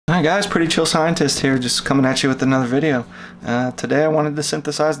Alright guys, Pretty Chill Scientist here, just coming at you with another video. Today I wanted to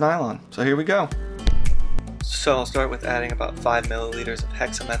synthesize nylon, so here we go. So I'll start with adding about 5 milliliters of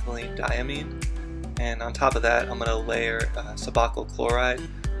hexamethylene diamine, and on top of that I'm going to layer suboxyl chloride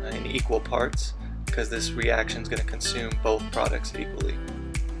in equal parts, because this reaction is going to consume both products equally.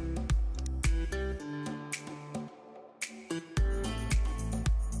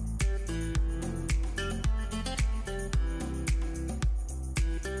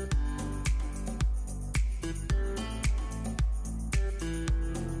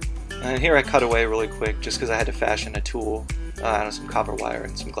 And here I cut away really quick just because I had to fashion a tool out of some copper wire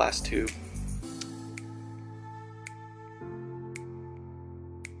and some glass tube.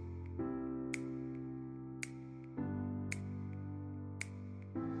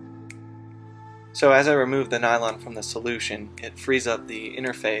 So as I remove the nylon from the solution, it frees up the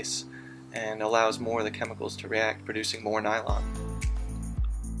interface and allows more of the chemicals to react, producing more nylon.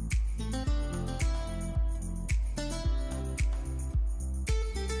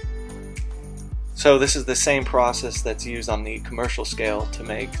 So this is the same process that's used on the commercial scale to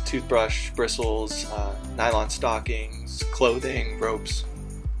make toothbrush bristles, nylon stockings, clothing, ropes.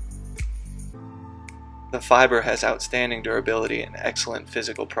 The fiber has outstanding durability and excellent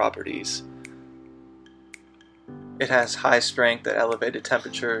physical properties. It has high strength at elevated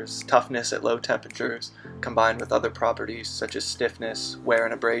temperatures, toughness at low temperatures, combined with other properties such as stiffness, wear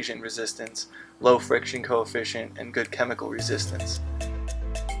and abrasion resistance, low friction coefficient, and good chemical resistance.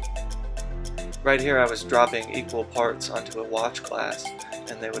 Right here I was dropping equal parts onto a watch glass,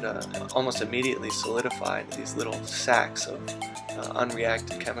 and they would almost immediately solidify into these little sacks of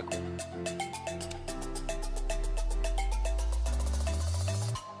unreacted chemical.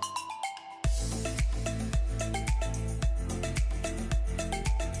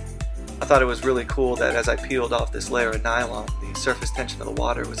 I thought it was really cool that as I peeled off this layer of nylon, the surface tension of the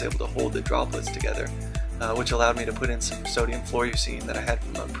water was able to hold the droplets together, which allowed me to put in some sodium fluorescein that I had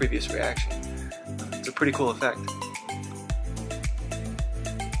from a previous reaction. It's a pretty cool effect.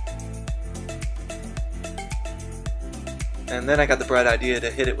 And then I got the bright idea to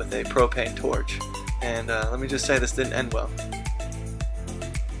hit it with a propane torch, and let me just say this didn't end well.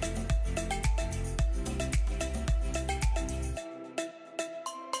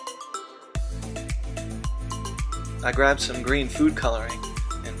 I grabbed some green food coloring,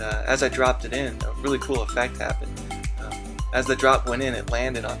 and as I dropped it in, a really cool effect happened. As the drop went in, it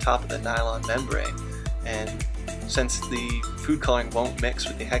landed on top of the nylon membrane, and since the food coloring won't mix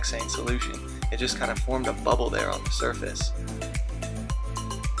with the hexane solution, it just kind of formed a bubble there on the surface.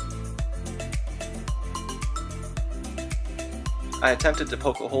 I attempted to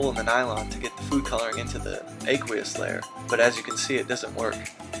poke a hole in the nylon to get the food coloring into the aqueous layer, but as you can see, it doesn't work.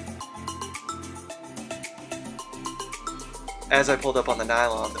 As I pulled up on the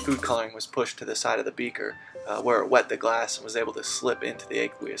nylon, the food coloring was pushed to the side of the beaker, where it wet the glass and was able to slip into the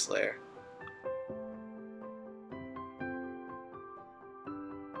aqueous layer.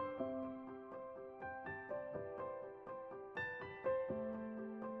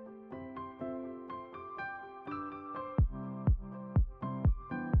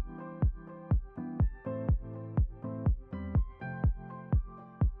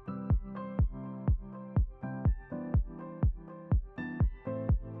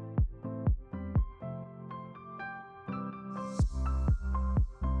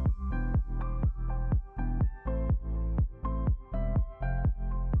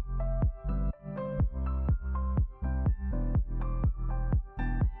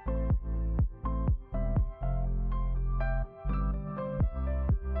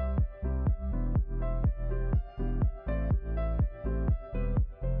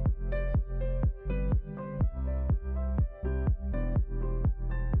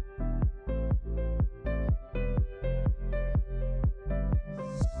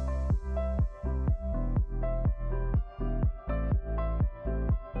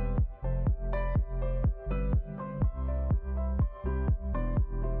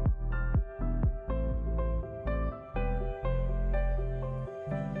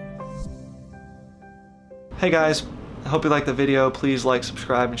 Hey guys, I hope you liked the video. Please like,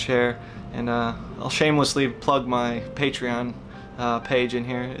 subscribe, and share. And I'll shamelessly plug my Patreon page in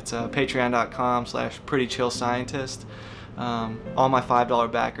here. It's patreon.com/prettychillscientist. All my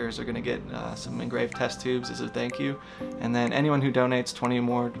 $5 backers are going to get some engraved test tubes as a thank you. And then anyone who donates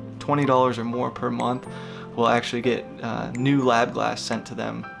 $20 or more per month will actually get new lab glass sent to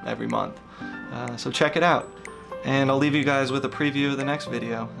them every month. So check it out. And I'll leave you guys with a preview of the next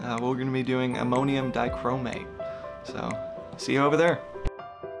video. We're going to be doing ammonium dichromate. So, see you over there.